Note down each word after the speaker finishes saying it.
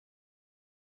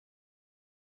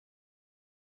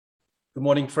Good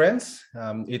morning, friends.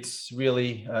 It's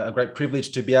really a great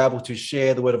privilege to be able to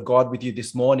share the Word of God with you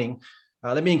this morning.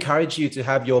 Let me encourage you to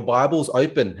have your Bibles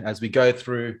open as we go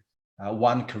through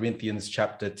 1 Corinthians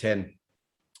chapter 10.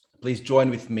 Please join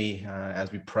with me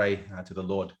as we pray to the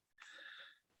Lord.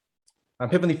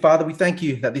 Heavenly Father, we thank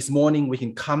you that this morning we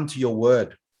can come to your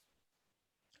Word,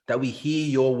 that we hear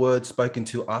your Word spoken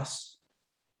to us,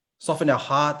 soften our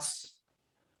hearts,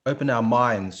 open our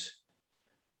minds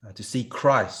to see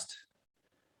Christ,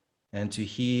 and to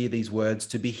hear these words,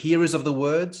 to be hearers of the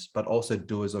words, but also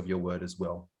doers of your word as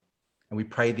well. And we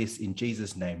pray this in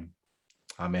Jesus' name.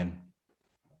 Amen.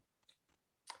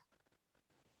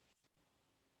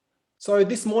 So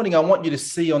this morning, I want you to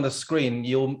see on the screen,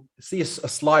 you'll see a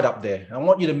slide up there. I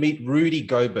want you to meet Rudy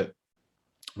Gobert.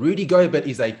 Rudy Gobert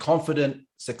is a confident,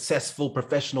 successful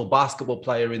professional basketball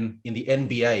player in the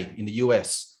NBA in the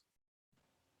US.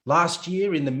 Last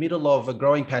year, in the middle of a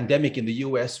growing pandemic in the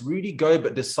US, Rudy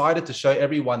Gobert decided to show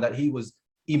everyone that he was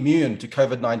immune to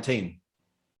COVID-19.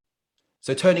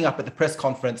 So turning up at the press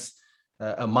conference,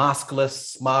 a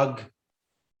maskless, smug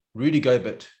Rudy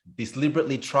Gobert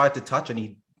deliberately tried to touch, and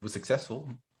he was successful,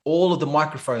 all of the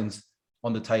microphones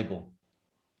on the table.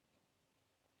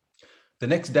 The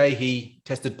next day, he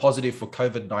tested positive for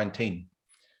COVID-19.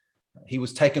 He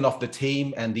was taken off the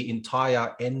team and the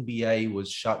entire NBA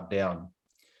was shut down.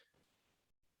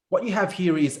 What you have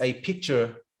here is a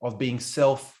picture of being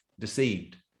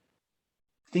self-deceived,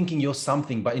 thinking you're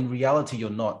something, but in reality, you're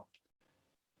not.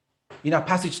 In our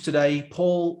passage today,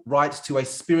 Paul writes to a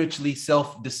spiritually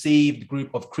self-deceived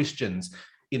group of Christians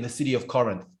in the city of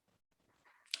Corinth.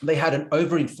 They had an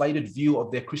overinflated view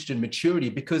of their Christian maturity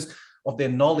because of their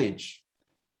knowledge,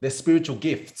 their spiritual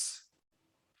gifts,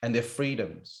 and their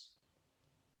freedoms.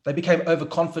 They became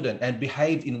overconfident and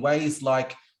behaved in ways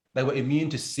like they were immune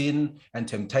to sin and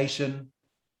temptation,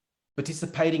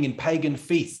 participating in pagan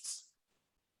feasts,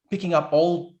 picking up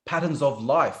old patterns of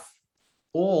life,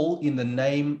 all in the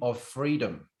name of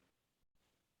freedom.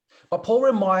 But Paul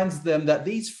reminds them that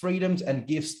these freedoms and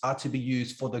gifts are to be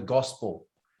used for the gospel.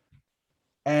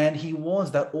 And he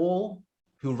warns that all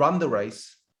who run the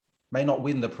race may not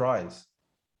win the prize.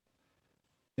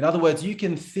 In other words, you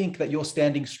can think that you're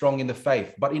standing strong in the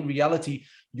faith, but in reality,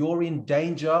 you're in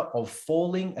danger of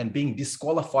falling and being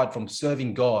disqualified from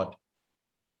serving God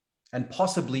and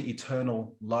possibly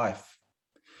eternal life.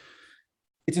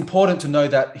 It's important to know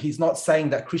that he's not saying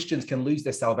that Christians can lose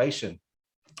their salvation,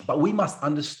 but we must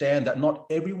understand that not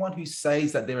everyone who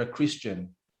says that they're a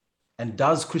Christian and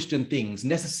does Christian things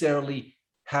necessarily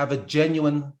have a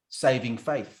genuine saving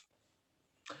faith.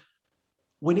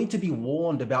 We need to be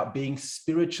warned about being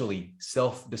spiritually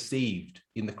self-deceived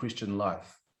in the Christian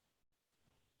life.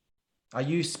 Are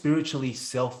you spiritually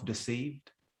self-deceived?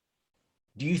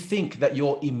 Do you think that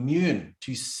you're immune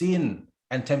to sin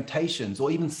and temptations,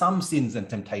 or even some sins and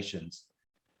temptations?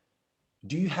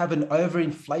 Do you have an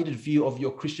overinflated view of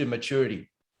your Christian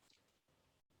maturity?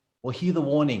 Well, hear the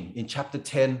warning in chapter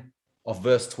 10 of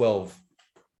verse 12.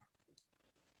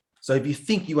 So if you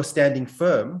think you are standing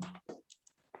firm,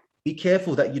 be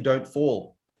careful that you don't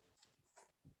fall.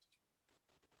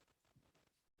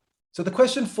 So the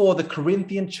question for the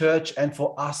Corinthian church and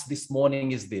for us this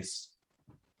morning is this: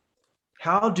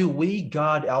 how do we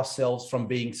guard ourselves from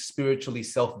being spiritually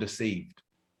self-deceived?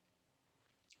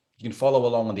 You can follow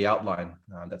along on the outline.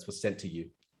 That's what's sent to you.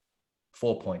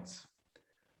 4 points.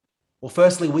 Well,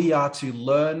 firstly, we are to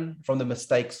learn from the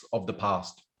mistakes of the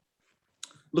past.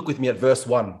 Look with me at verse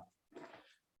 1.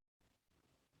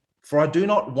 For I do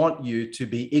not want you to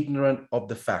be ignorant of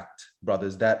the fact,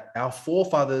 brothers, that our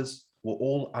forefathers were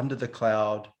all under the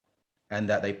cloud and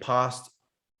that they passed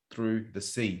through the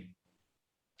sea.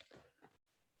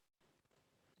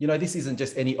 You know, this isn't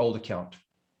just any old account,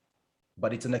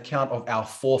 but it's an account of our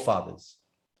forefathers.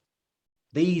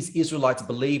 These Israelites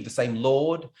believed the same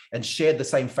Lord and shared the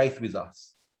same faith with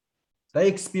us. They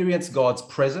experienced God's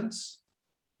presence.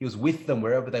 He was with them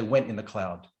wherever they went in the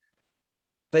cloud.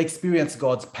 They experienced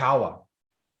God's power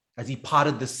as he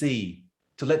parted the sea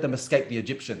to let them escape the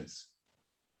Egyptians.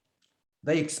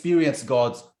 They experienced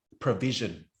God's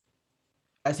provision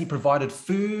as he provided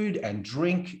food and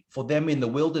drink for them in the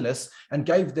wilderness and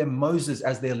gave them Moses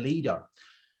as their leader.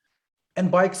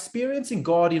 And by experiencing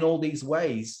God in all these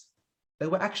ways, they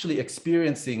were actually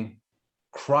experiencing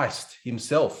Christ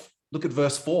himself. Look at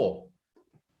verse 4.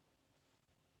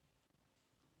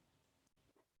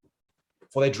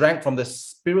 For they drank from the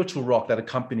spiritual rock that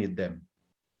accompanied them,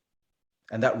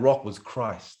 and that rock was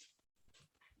Christ.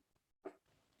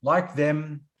 Like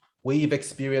them, we've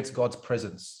experienced God's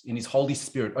presence in his Holy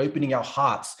Spirit, opening our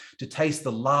hearts to taste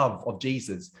the love of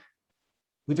Jesus.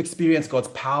 We've experienced God's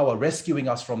power rescuing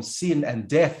us from sin and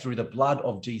death through the blood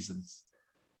of Jesus.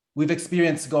 We've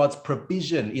experienced God's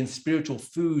provision in spiritual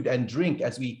food and drink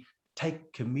as we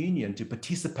take communion to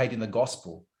participate in the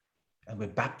gospel, and we're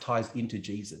baptized into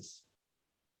Jesus.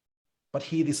 But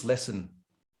hear this lesson.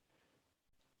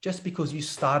 Just because you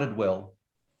started well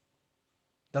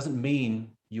doesn't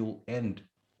mean you'll end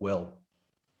well.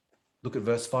 Look at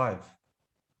verse 5.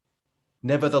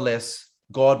 Nevertheless,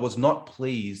 God was not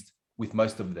pleased with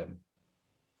most of them.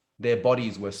 Their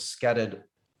bodies were scattered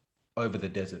over the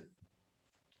desert.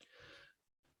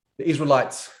 The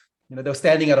Israelites, they were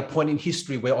standing at a point in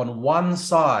history where on one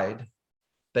side,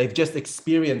 they've just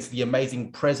experienced the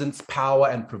amazing presence, power,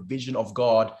 and provision of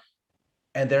God,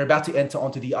 and they're about to enter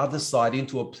onto the other side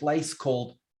into a place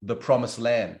called the Promised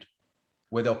Land,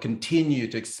 where they'll continue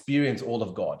to experience all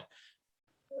of God.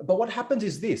 But what happens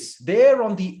is this: they're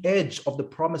on the edge of the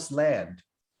Promised Land.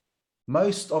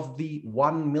 Most of the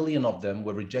 1 million of them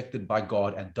were rejected by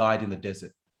God and died in the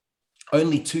desert.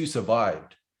 Only 2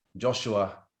 survived,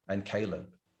 Joshua and Caleb.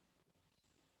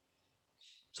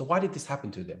 So why did this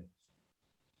happen to them?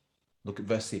 Look at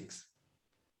verse 6.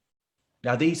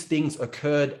 Now, these things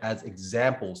occurred as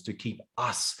examples to keep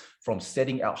us from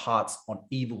setting our hearts on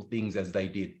evil things as they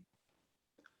did.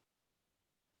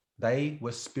 They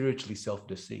were spiritually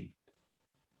self-deceived.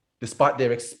 Despite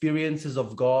their experiences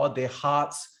of God, their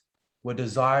hearts were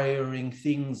desiring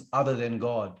things other than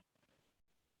God.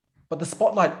 But the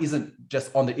spotlight isn't just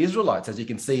on the Israelites, as you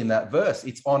can see in that verse.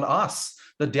 It's on us.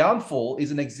 The downfall is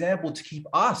an example to keep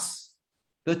us,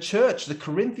 the church, the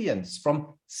Corinthians,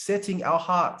 from setting our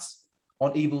hearts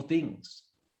on evil things.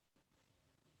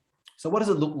 So what does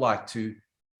it look like to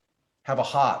have a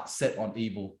heart set on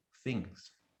evil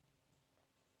things?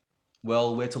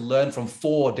 Well, we're to learn from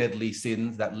 4 deadly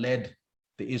sins that led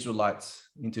the Israelites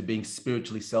into being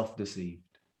spiritually self-deceived.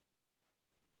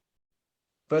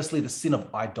 Firstly, the sin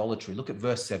of idolatry. Look at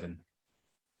verse 7.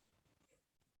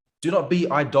 Do not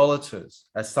be idolaters,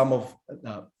 as some of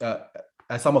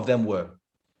them were.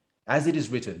 As it is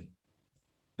written,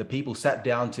 the people sat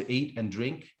down to eat and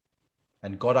drink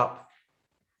and got up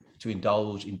to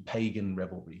indulge in pagan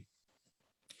revelry.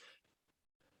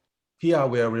 Here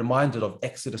we are reminded of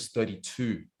Exodus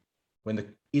 32, when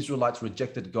the Israelites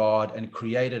rejected God and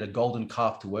created a golden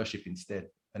calf to worship instead.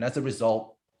 And as a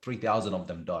result, 3,000 of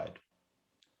them died.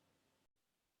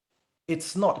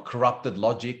 It's not corrupted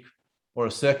logic or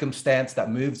a circumstance that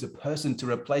moves a person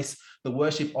to replace the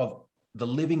worship of the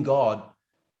living God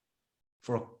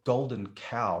for a golden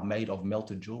cow made of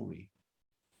melted jewelry.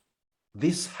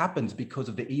 This happens because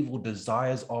of the evil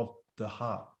desires of the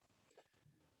heart.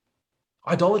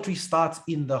 Idolatry starts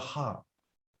in the heart,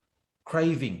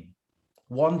 craving,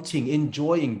 wanting,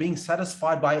 enjoying, being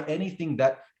satisfied by anything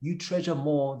that you treasure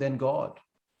more than God.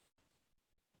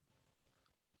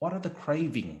 What are the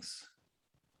cravings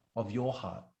of your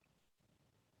heart?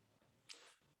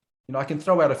 I can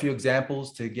throw out a few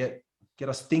examples to get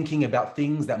us thinking about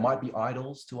things that might be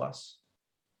idols to us.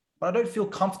 But I don't feel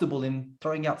comfortable in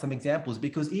throwing out some examples,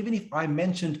 because even if I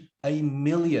mentioned 1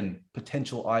 million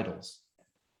potential idols,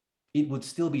 it would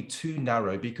still be too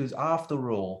narrow, because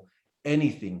after all,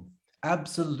 anything,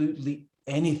 absolutely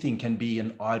anything can be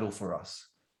an idol for us.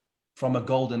 From a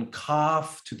golden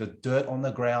calf to the dirt on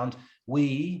the ground,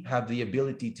 we have the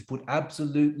ability to put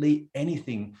absolutely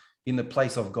anything in the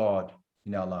place of God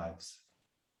in our lives.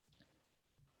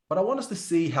 But I want us to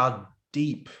see how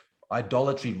deep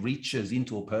idolatry reaches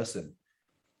into a person.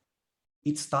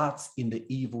 It starts in the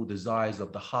evil desires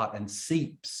of the heart and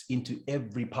seeps into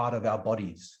every part of our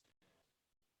bodies.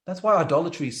 That's why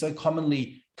idolatry is so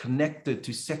commonly connected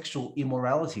to sexual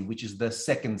immorality, which is the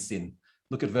second sin.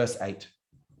 Look at verse 8.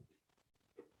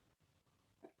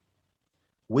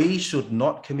 We should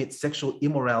not commit sexual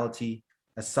immorality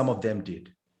as some of them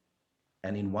did.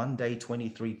 And in one day,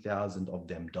 23,000 of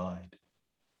them died.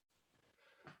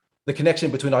 The connection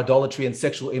between idolatry and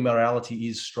sexual immorality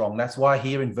is strong. That's why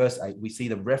here in verse 8, we see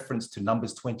the reference to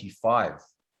Numbers 25,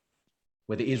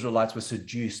 where the Israelites were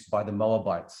seduced by the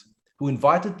Moabites, who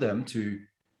invited them to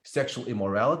sexual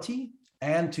immorality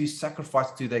and to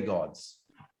sacrifice to their gods.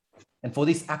 And for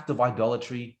this act of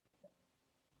idolatry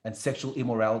and sexual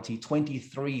immorality,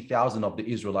 23,000 of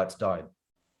the Israelites died.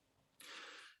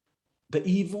 The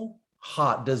evil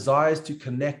heart desires to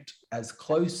connect as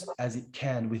close as it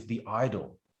can with the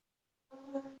idol.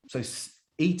 So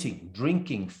eating,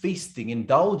 drinking, feasting,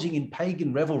 indulging in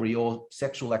pagan revelry or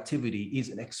sexual activity is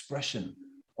an expression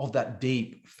of that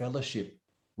deep fellowship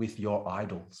with your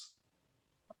idols.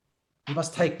 We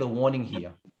must take the warning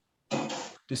here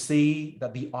to see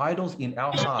that the idols in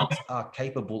our hearts are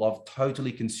capable of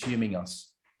totally consuming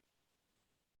us.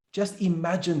 Just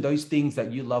imagine those things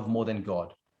that you love more than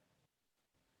God.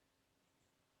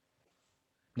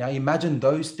 Now imagine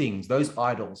those things, those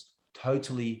idols,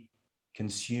 totally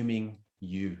consuming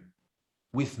you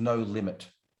with no limit.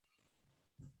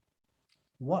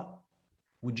 What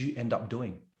would you end up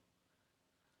doing?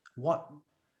 What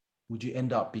would you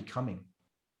end up becoming?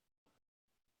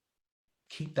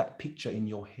 Keep that picture in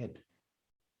your head,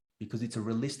 because it's a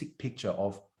realistic picture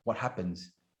of what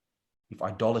happens if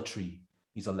idolatry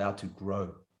is allowed to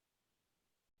grow.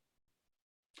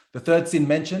 The third sin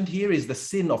mentioned here is the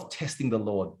sin of testing the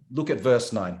Lord. Look at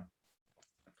verse 9.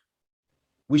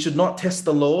 We should not test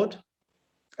the Lord,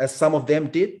 as some of them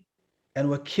did, and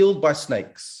were killed by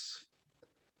snakes.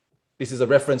 This is a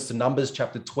reference to Numbers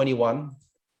chapter 21,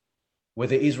 where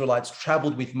the Israelites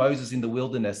traveled with Moses in the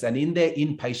wilderness, and in their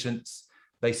impatience,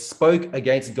 they spoke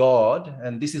against God.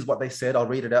 And this is what they said. I'll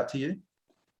read it out to you.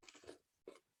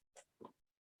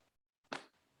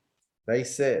 They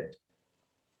said,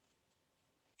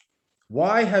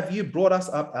 "Why have you brought us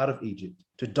up out of Egypt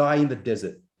to die in the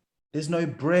desert? There's no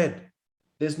bread,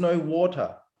 there's no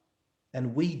water,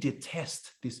 and we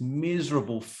detest this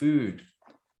miserable food."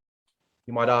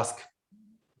 You might ask,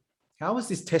 how is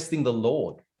this testing the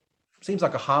Lord? Seems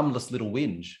like a harmless little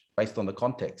whinge based on the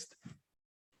context.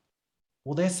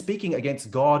 Well, they're speaking against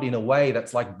God in a way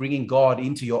that's like bringing God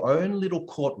into your own little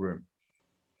courtroom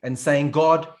and saying,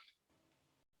 God,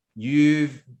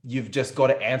 you've just got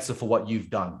to answer for what you've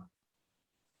done.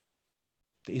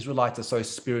 The Israelites are so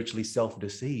spiritually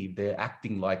self-deceived. They're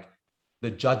acting like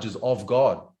the judges of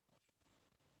God,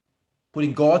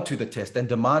 putting God to the test and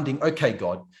demanding, okay,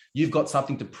 God, you've got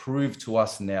something to prove to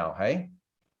us now, hey?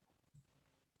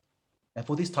 And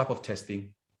for this type of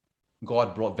testing,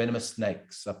 God brought venomous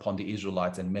snakes upon the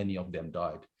Israelites, and many of them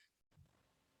died.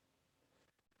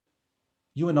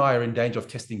 You and I are in danger of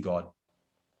testing God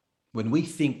when we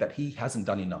think that he hasn't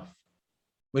done enough,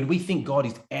 when we think God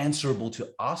is answerable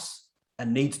to us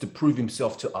and needs to prove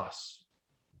himself to us.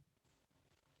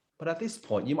 But at this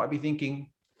point, you might be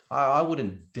thinking, I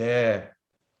wouldn't dare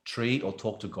treat or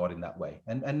talk to God in that way.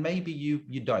 And maybe you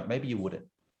don't, maybe you wouldn't.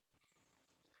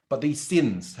 But these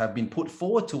sins have been put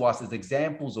forward to us as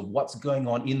examples of what's going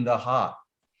on in the heart.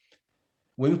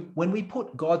 When we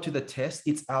put God to the test,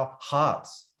 it's our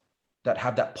hearts that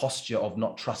have that posture of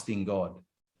not trusting God.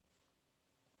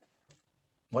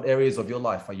 What areas of your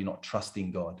life are you not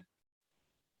trusting God?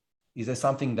 Is there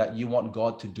something that you want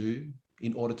God to do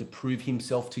in order to prove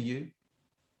himself to you?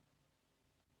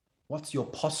 What's your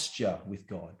posture with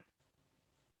God?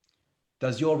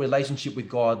 Does your relationship with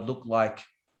God look like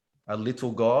a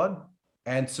little God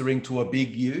answering to a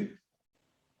big you?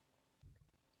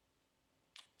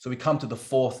 So we come to the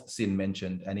fourth sin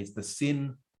mentioned, and it's the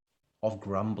sin of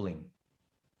grumbling.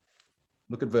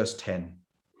 Look at verse 10.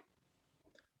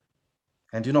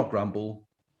 And do not grumble,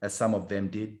 as some of them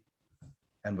did,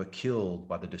 and were killed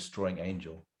by the destroying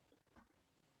angel.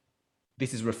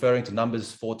 This is referring to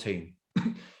Numbers 14,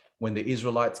 when the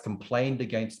Israelites complained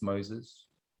against Moses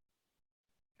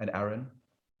and Aaron.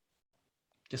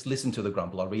 Just listen to the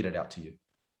grumble. I'll read it out to you.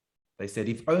 They said,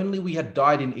 "If only we had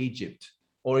died in Egypt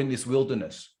or in this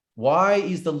wilderness. Why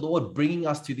is the Lord bringing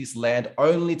us to this land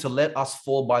only to let us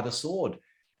fall by the sword?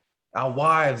 Our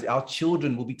wives, our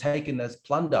children will be taken as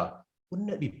plunder. Wouldn't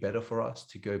it be better for us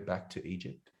to go back to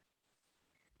Egypt?"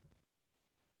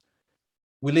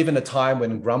 We live in a time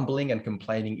when grumbling and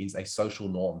complaining is a social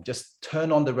norm. Just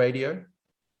turn on the radio,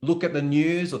 look at the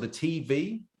news or the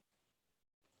TV.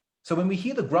 So when we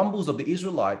hear the grumbles of the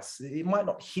Israelites, it might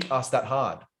not hit us that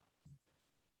hard.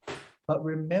 But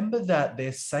remember that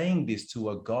they're saying this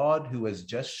to a God who has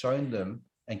just shown them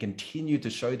and continue to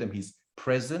show them his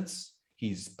presence,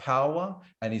 his power,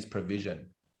 and his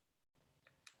provision.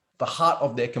 The heart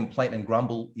of their complaint and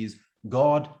grumble is,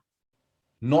 God,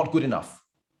 not good enough.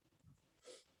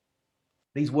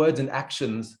 These words and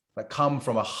actions that come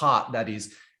from a heart that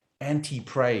is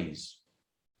anti-praise,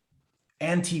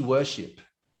 anti-worship,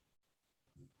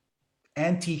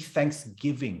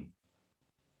 anti-thanksgiving,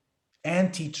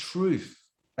 anti-truth,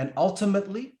 and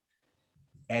ultimately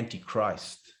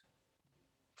anti-Christ.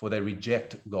 For they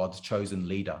reject God's chosen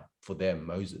leader for them,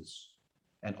 Moses,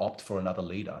 and opt for another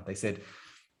leader. They said,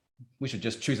 we should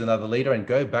just choose another leader and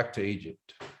go back to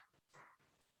Egypt.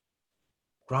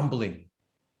 Grumbling.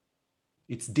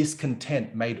 It's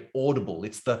discontent made audible.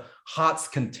 It's the heart's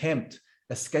contempt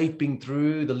escaping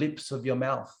through the lips of your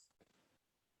mouth.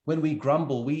 When we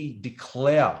grumble, we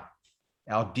declare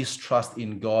our distrust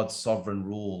in God's sovereign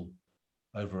rule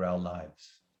over our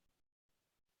lives.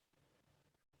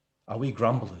 Are we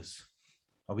grumblers?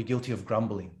 Are we guilty of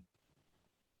grumbling?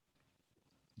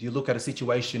 Do you look at a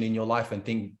situation in your life and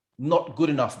think, Not good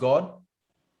enough, God?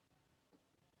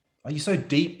 Are you so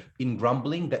deep in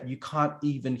grumbling that you can't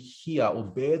even hear or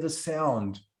bear the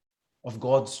sound of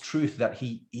God's truth that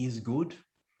he is good?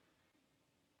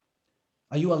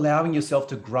 Are you allowing yourself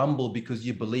to grumble because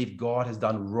you believe God has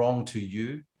done wrong to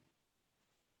you?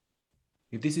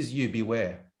 If this is you,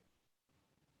 beware.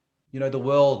 The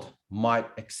world might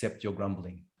accept your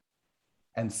grumbling,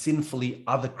 and sinfully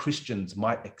other Christians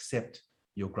might accept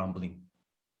your grumbling.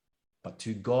 But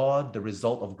to God, the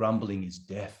result of grumbling is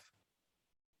death.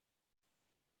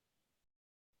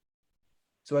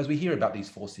 So as we hear about these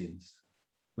 4 sins,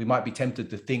 we might be tempted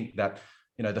to think that,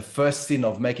 the first sin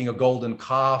of making a golden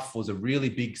calf was a really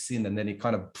big sin, and then it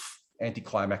kind of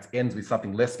anticlimax ends with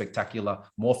something less spectacular,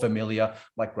 more familiar,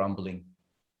 like grumbling.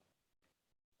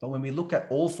 But when we look at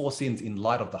all 4 sins in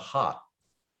light of the heart,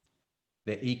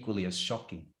 they're equally as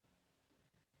shocking.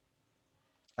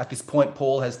 At this point,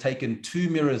 Paul has taken 2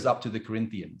 mirrors up to the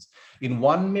Corinthians. In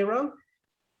one mirror,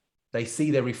 they see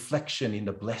their reflection in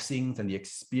the blessings and the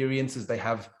experiences they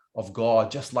have of God,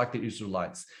 just like the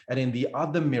Israelites. And in the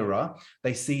other mirror,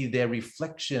 they see their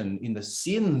reflection in the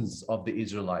sins of the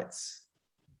Israelites.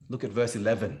 Look at verse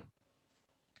 11.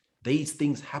 These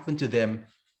things happened to them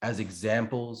as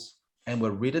examples and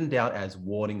were written down as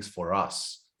warnings for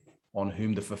us, on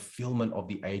whom the fulfillment of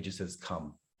the ages has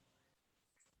come.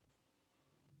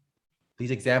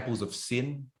 These examples of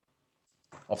sin,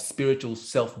 of spiritual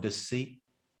self-deceit,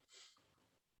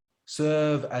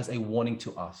 serve as a warning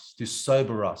to us, to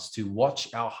sober us, to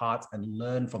watch our hearts and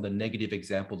learn from the negative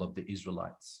example of the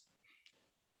Israelites.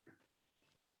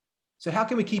 So how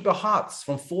can we keep our hearts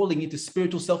from falling into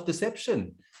spiritual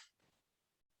self-deception?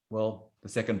 Well, the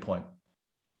second point,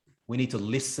 we need to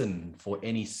listen for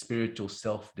any spiritual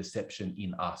self-deception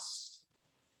in us.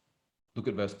 Look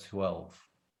at verse 12.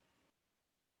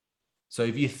 So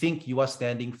if you think you are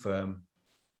standing firm,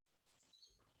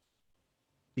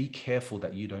 be careful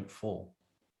that you don't fall.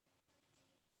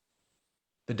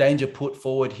 The danger put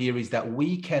forward here is that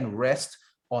we can rest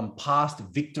on past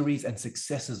victories and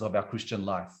successes of our Christian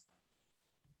life.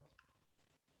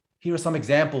 Here are some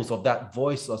examples of that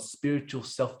voice of spiritual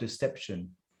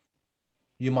self-deception.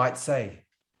 You might say,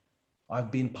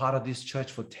 I've been part of this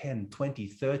church for 10, 20,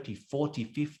 30, 40,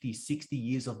 50, 60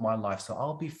 years of my life, so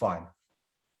I'll be fine.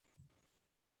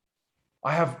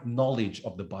 I have knowledge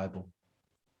of the Bible,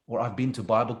 or I've been to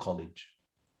Bible college,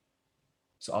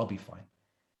 so I'll be fine.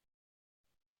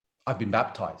 I've been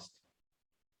baptized,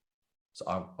 so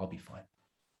I'll be fine.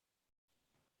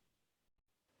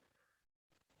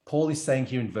 Paul is saying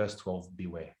here in verse 12,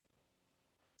 beware.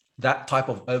 That type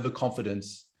of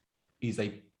overconfidence is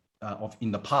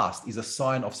in the past is a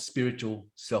sign of spiritual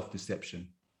self-deception.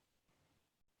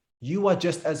 You are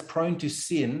just as prone to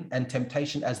sin and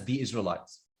temptation as the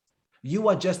Israelites. You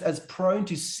are just as prone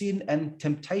to sin and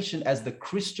temptation as the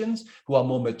Christians who are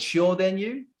more mature than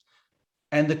you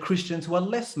and the Christians who are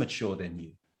less mature than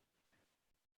you.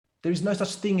 There is no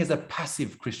such thing as a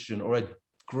passive Christian or a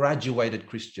graduated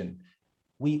Christian.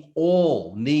 We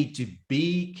all need to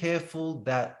be careful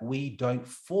that we don't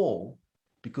fall,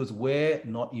 because we're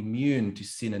not immune to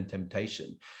sin and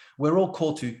temptation. We're all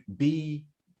called to be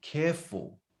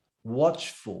careful,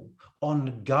 watchful,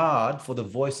 on guard for the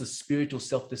voice of spiritual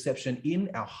self-deception in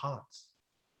our hearts.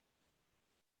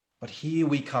 But here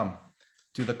we come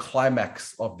to the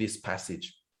climax of this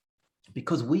passage,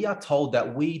 because we are told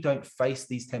that we don't face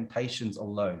these temptations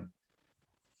alone,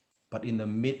 but in the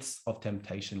midst of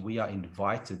temptation, we are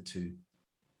invited to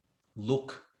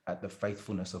look at the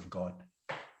faithfulness of God.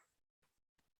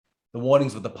 The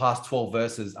warnings of the past 12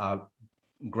 verses are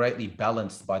greatly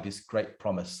balanced by this great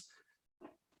promise.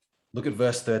 Look at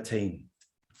verse 13.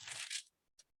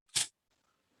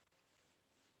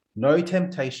 No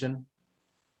temptation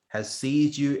has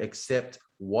seized you except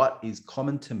what is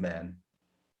common to man,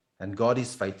 and God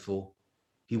is faithful.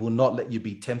 He will not let you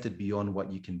be tempted beyond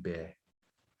what you can bear.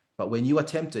 But when you are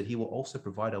tempted, he will also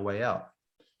provide a way out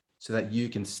so that you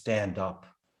can stand up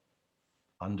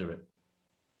under it.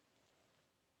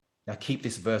 Now keep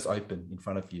this verse open in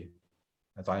front of you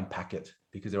as I unpack it,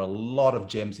 because there are a lot of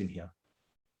gems in here.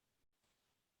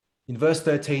 In verse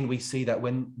 13, we see that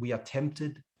when we are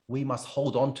tempted, we must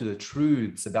hold on to the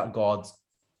truths about God's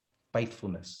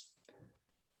faithfulness.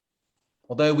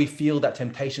 Although we feel that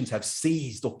temptations have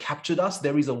seized or captured us,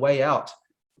 there is a way out.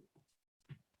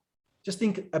 Just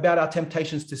think about our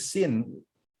temptations to sin.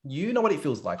 You know what it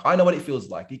feels like. I know what it feels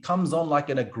like. It comes on like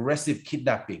an aggressive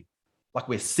kidnapping, like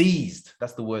we're seized.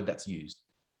 That's the word that's used.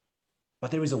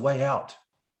 But there is a way out,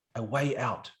 a way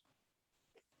out.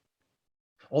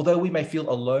 Although we may feel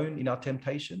alone in our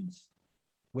temptations,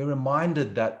 we're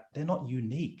reminded that they're not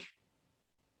unique.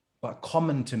 but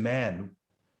common to man.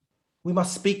 We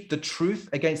must speak the truth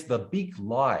against the big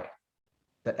lie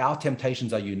that our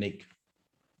temptations are unique.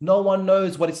 No one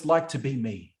knows what it's like to be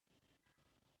me.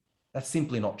 That's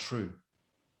simply not true.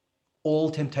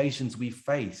 All temptations we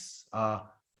face are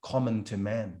common to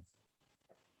man.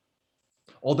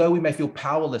 Although we may feel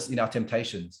powerless in our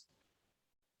temptations,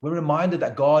 we're reminded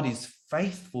that God is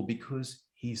faithful because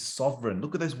he's sovereign.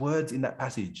 Look at those words in that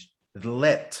passage.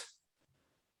 Let,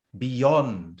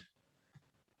 beyond.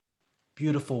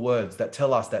 Beautiful words that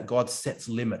tell us that God sets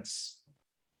limits.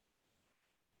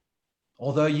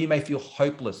 Although you may feel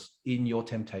hopeless in your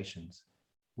temptations,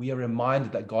 we are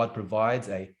reminded that God provides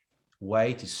a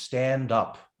way to stand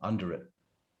up under it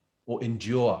or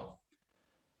endure.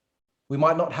 We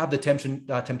might not have the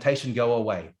temptation go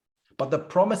away, but the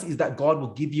promise is that God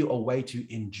will give you a way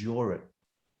to endure it.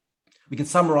 We can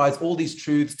summarize all these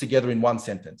truths together in one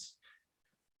sentence.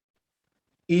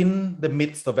 In the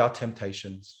midst of our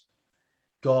temptations,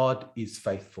 God is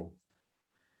faithful.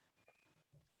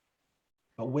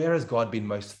 But where has God been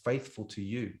most faithful to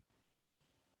you?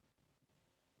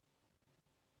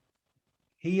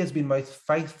 He has been most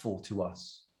faithful to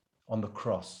us on the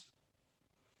cross.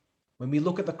 When we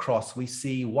look at the cross, we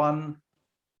see one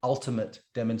ultimate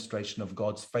demonstration of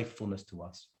God's faithfulness to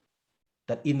us.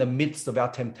 That in the midst of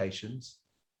our temptations,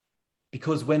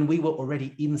 because when we were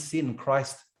already in sin,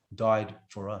 Christ died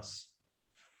for us.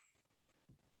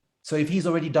 So if he's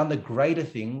already done the greater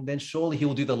thing, then surely he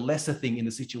will do the lesser thing in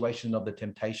the situation of the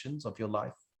temptations of your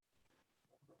life.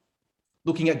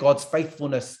 Looking at God's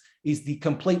faithfulness is the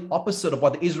complete opposite of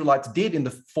what the Israelites did in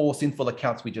the 4 sinful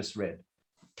accounts we just read.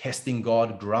 Testing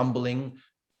God, grumbling,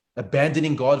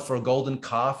 abandoning God for a golden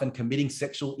calf, and committing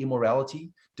sexual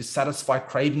immorality to satisfy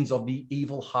cravings of the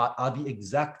evil heart are the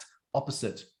exact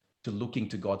opposite to looking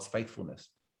to God's faithfulness.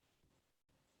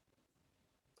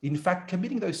 In fact,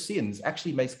 committing those sins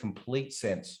actually makes complete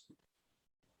sense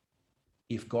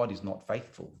if God is not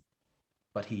faithful,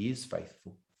 but he is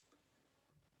faithful.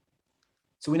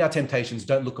 So in our temptations,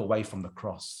 don't look away from the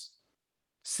cross.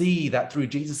 See that through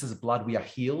Jesus' blood, we are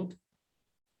healed.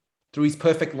 Through his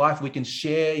perfect life, we can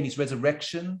share in his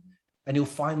resurrection, and he'll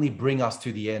finally bring us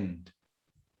to the end.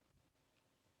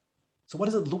 So what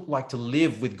does it look like to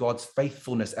live with God's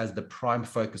faithfulness as the prime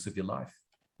focus of your life?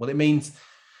 Well, it means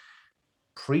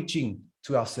preaching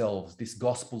to ourselves this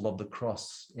gospel of the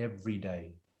cross every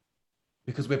day,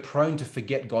 because we're prone to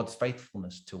forget God's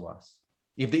faithfulness to us.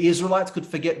 If the Israelites could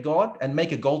forget God and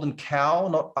make a golden cow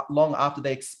not long after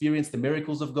they experienced the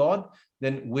miracles of God,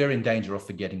 then we're in danger of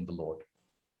forgetting the Lord.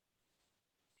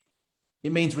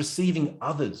 It means receiving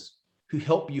others who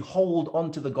help you hold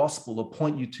on to the gospel or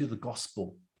point you to the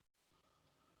gospel.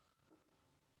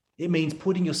 It means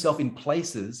putting yourself in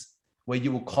places where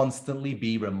you will constantly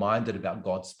be reminded about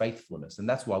God's faithfulness. And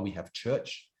that's why we have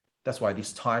church. That's why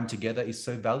this time together is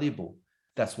so valuable.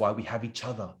 That's why we have each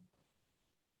other.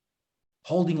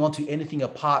 Holding on to anything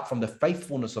apart from the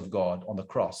faithfulness of God on the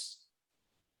cross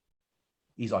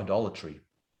is idolatry.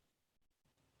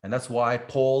 And that's why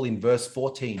Paul in verse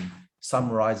 14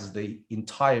 summarizes the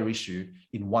entire issue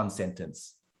in one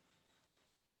sentence.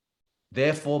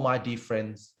 Therefore, my dear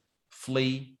friends,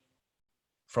 flee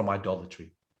from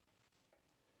idolatry.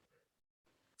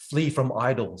 Flee from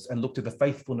idols and look to the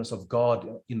faithfulness of God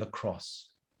in the cross.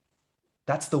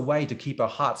 That's the way to keep our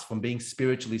hearts from being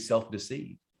spiritually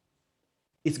self-deceived.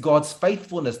 It's God's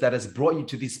faithfulness that has brought you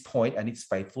to this point, and it's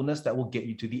faithfulness that will get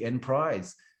you to the end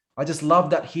prize. I just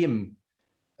love that hymn,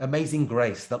 Amazing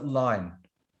Grace, that line.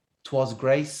 'Twas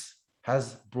grace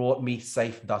has brought me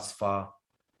safe thus far,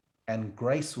 and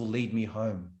grace will lead me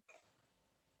home.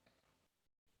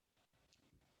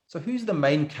 So who's the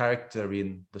main character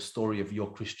in the story of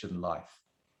your Christian life?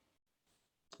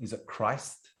 Is it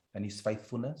Christ and his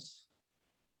faithfulness,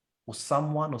 or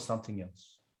someone or something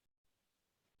else?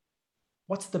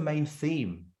 What's the main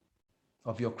theme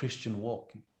of your Christian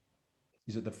walk?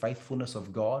 Is it the faithfulness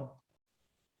of God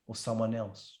or someone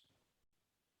else?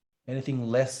 Anything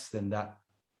less than that,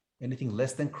 anything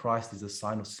less than Christ is a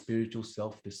sign of spiritual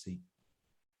self-deceit.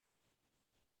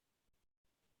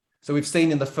 So we've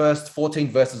seen in the first 14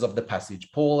 verses of the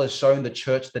passage, Paul has shown the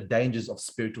church the dangers of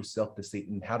spiritual self-deceit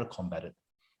and how to combat it.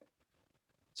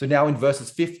 So now in verses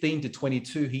 15 to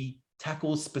 22, he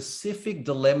tackles specific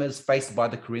dilemmas faced by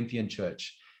the Corinthian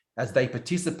church as they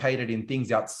participated in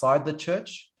things outside the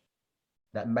church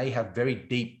that may have very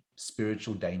deep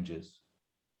spiritual dangers.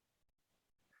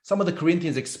 Some of the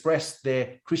Corinthians expressed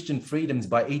their Christian freedoms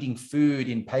by eating food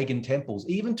in pagan temples,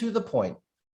 even to the point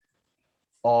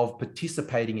of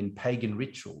participating in pagan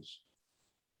rituals.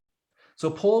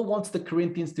 So Paul wants the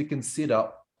Corinthians to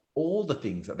consider all the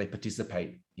things that they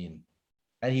participate in.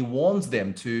 And he warns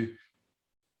them to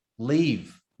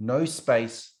leave no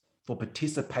space for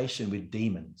participation with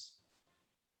demons.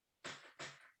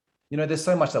 You know, there's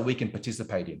so much that we can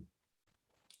participate in,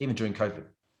 even during COVID.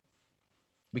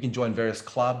 We can join various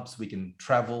clubs, we can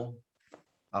travel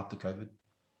after COVID.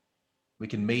 We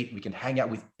can meet, we can hang out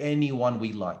with anyone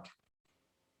we like.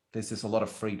 There's just a lot of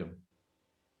freedom.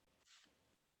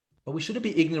 But we shouldn't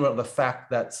be ignorant of the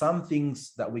fact that some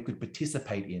things that we could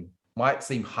participate in might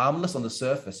seem harmless on the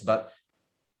surface, but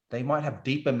they might have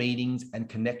deeper meanings and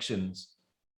connections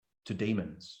to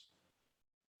demons.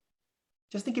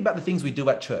 Just think about the things we do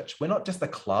at church. We're not just a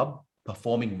club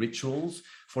performing rituals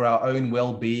for our own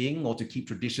well-being or to keep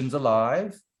traditions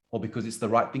alive or because it's the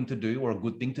right thing to do or a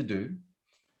good thing to do.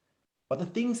 But the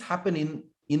things happening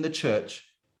in the church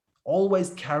always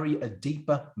carry a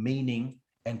deeper meaning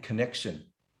and connection.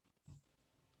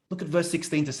 Look at verse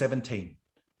 16 to 17.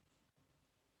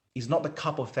 Is not the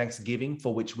cup of thanksgiving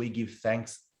for which we give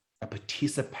thanks a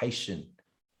participation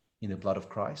in the blood of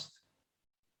Christ?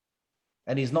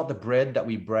 And is not the bread that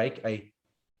we break a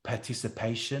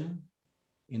participation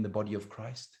in the body of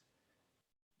Christ?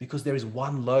 Because there is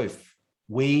one loaf.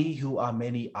 We who are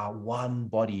many are one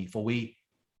body, for we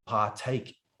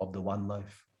partake of the one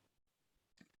loaf.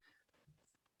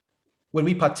 When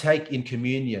we partake in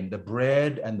communion, the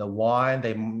bread and the wine,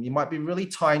 you might be really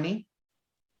tiny,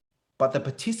 but the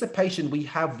participation we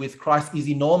have with Christ is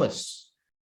enormous.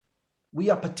 We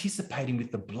are participating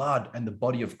with the blood and the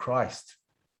body of Christ.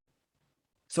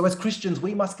 So as Christians,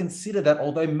 we must consider that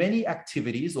although many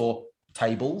activities or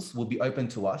tables will be open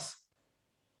to us,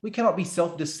 we cannot be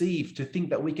self-deceived to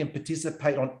think that we can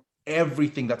participate on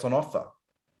everything that's on offer.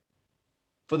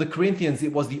 For the Corinthians,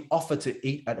 it was the offer to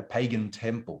eat at a pagan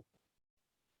temple.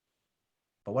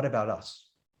 But what about us?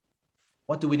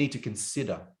 What do we need to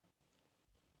consider?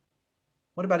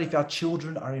 What about if our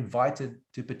children are invited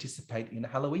to participate in a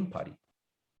Halloween party?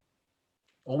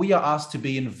 Or we are asked to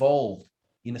be involved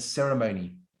in a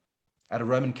ceremony at a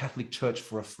Roman Catholic church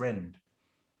for a friend?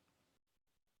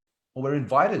 Or we're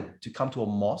invited to come to a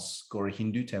mosque or a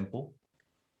Hindu temple.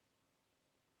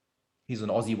 Here's an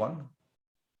Aussie one.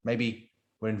 Maybe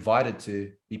we're invited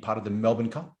to be part of the Melbourne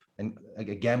Cup and a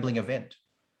gambling event,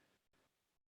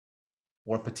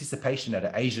 or a participation at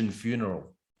an Asian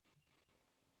funeral.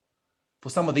 For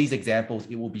some of these examples,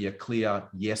 it will be a clear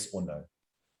yes or no,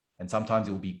 and sometimes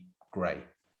it will be grey.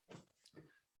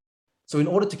 So in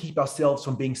order to keep ourselves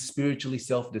from being spiritually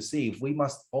self-deceived, we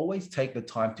must always take the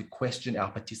time to question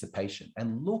our participation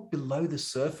and look below the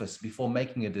surface before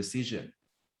making a decision.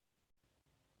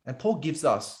 And Paul gives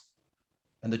us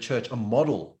and the church a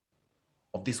model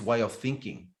of this way of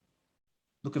thinking.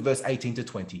 Look at verse 18 to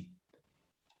 20.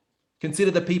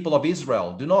 Consider the people of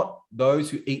Israel. Do not those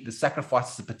who eat the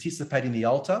sacrifices participate in the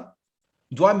altar?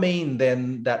 Do I mean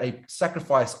then that a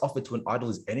sacrifice offered to an idol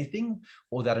is anything,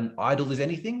 or that an idol is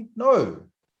anything? No.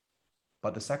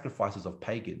 But the sacrifices of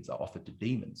pagans are offered to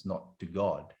demons, not to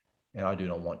God. And I do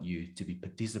not want you to be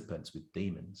participants with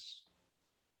demons.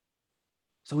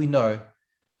 So we know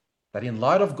that in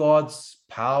light of God's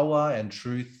power and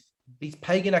truth, these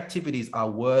pagan activities are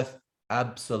worth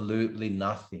absolutely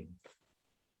nothing.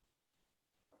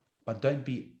 But don't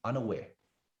be unaware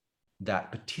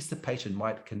that participation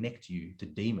might connect you to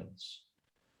demons.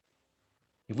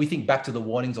 If we think back to the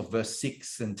warnings of verse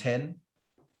 6 and 10,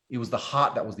 it was the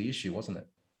heart that was the issue, wasn't it?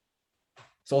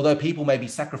 So although people may be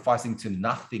sacrificing to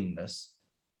nothingness,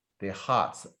 their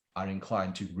hearts are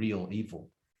inclined to real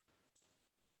evil.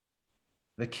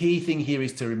 The key thing here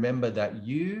is to remember that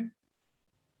you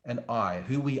and I,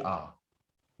 who we are,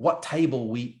 what table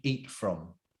we eat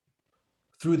from,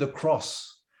 through the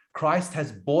cross, Christ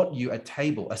has bought you a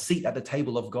table, a seat at the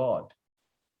table of God.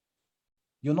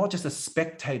 You're not just a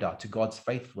spectator to God's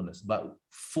faithfulness, but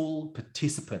full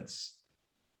participants.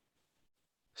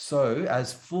 So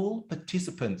as full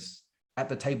participants at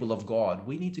the table of God,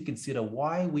 we need to consider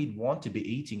why we'd want to be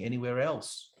eating anywhere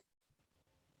else.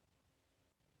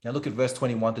 Now look at verse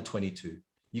 21 to 22.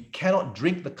 You cannot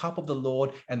drink the cup of the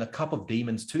Lord and the cup of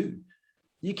demons too.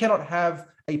 You cannot have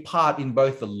a part in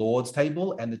both the Lord's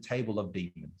table and the table of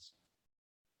demons.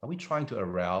 Are we trying to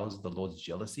arouse the Lord's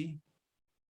jealousy?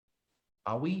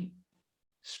 Are we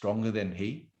stronger than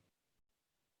he?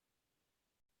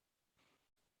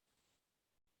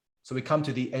 So we come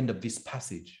to the end of this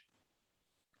passage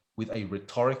with a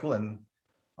rhetorical and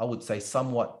I would say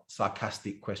somewhat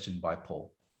sarcastic question by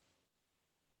Paul.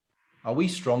 Are we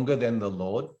stronger than the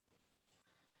Lord?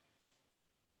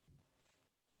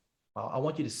 I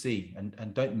want you to see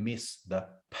and don't miss the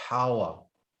power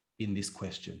in this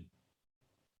question.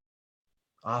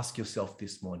 Ask yourself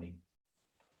this morning,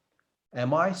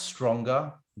 am I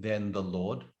stronger than the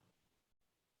Lord?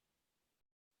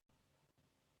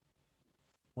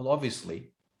 Well,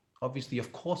 obviously,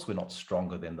 of course, we're not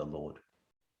stronger than the Lord.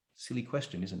 Silly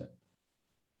question, isn't it?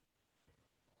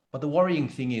 But the worrying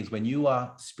thing is when you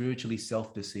are spiritually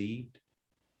self-deceived,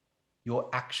 your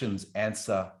actions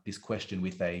answer this question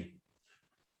with a,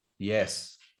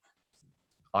 yes,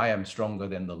 I am stronger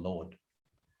than the Lord.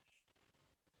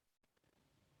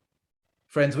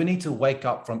 Friends, we need to wake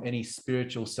up from any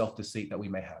spiritual self-deceit that we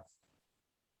may have.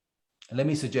 And let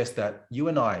me suggest that you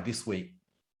and I this week,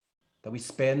 that we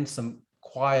spend some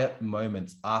quiet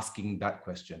moments asking that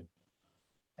question.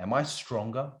 Am I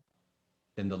stronger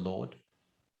than the Lord?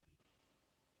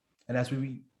 And as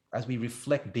we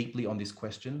reflect deeply on this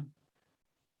question,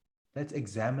 let's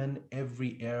examine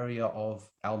every area of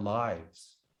our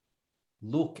lives.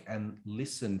 Look and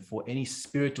listen for any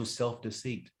spiritual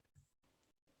self-deceit.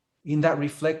 In that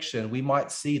reflection, we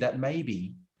might see that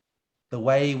maybe the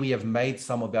way we have made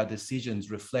some of our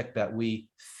decisions reflect that we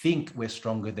think we're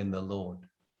stronger than the Lord.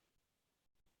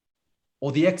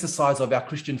 Or the exercise of our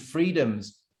Christian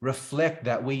freedoms reflect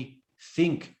that we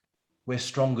think we're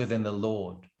stronger than the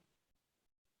Lord.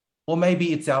 Or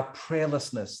maybe it's our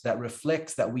prayerlessness that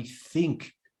reflects that we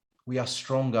think we are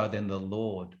stronger than the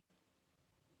Lord.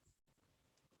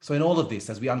 So in all of this,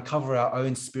 as we uncover our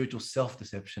own spiritual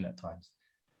self-deception at times,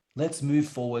 let's move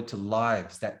forward to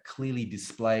lives that clearly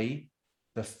display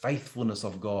the faithfulness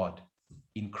of God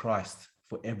in Christ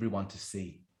for everyone to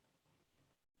see.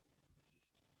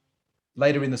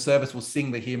 Later in the service, we'll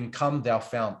sing the hymn, Come Thou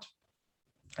Fount.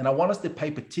 And I want us to pay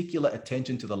particular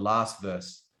attention to the last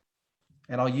verse.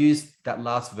 And I'll use that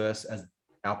last verse as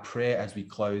our prayer as we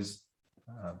close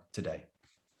today.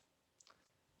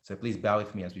 So please bow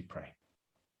with me as we pray.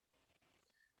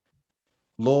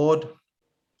 Lord,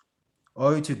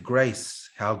 oh, to grace,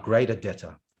 how great a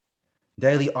debtor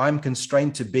daily I'm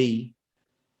constrained to be.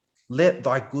 Let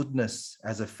thy goodness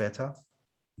as a fetter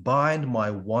bind my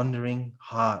wandering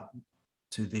heart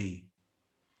to thee.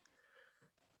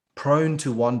 Prone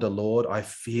to wander, Lord, I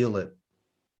feel it.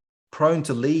 Prone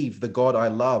to leave the God I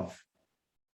love.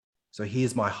 So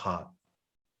here's my heart.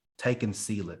 Take and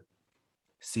seal it.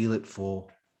 Seal it for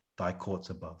thy courts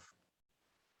above.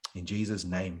 In Jesus'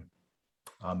 name,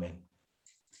 amen.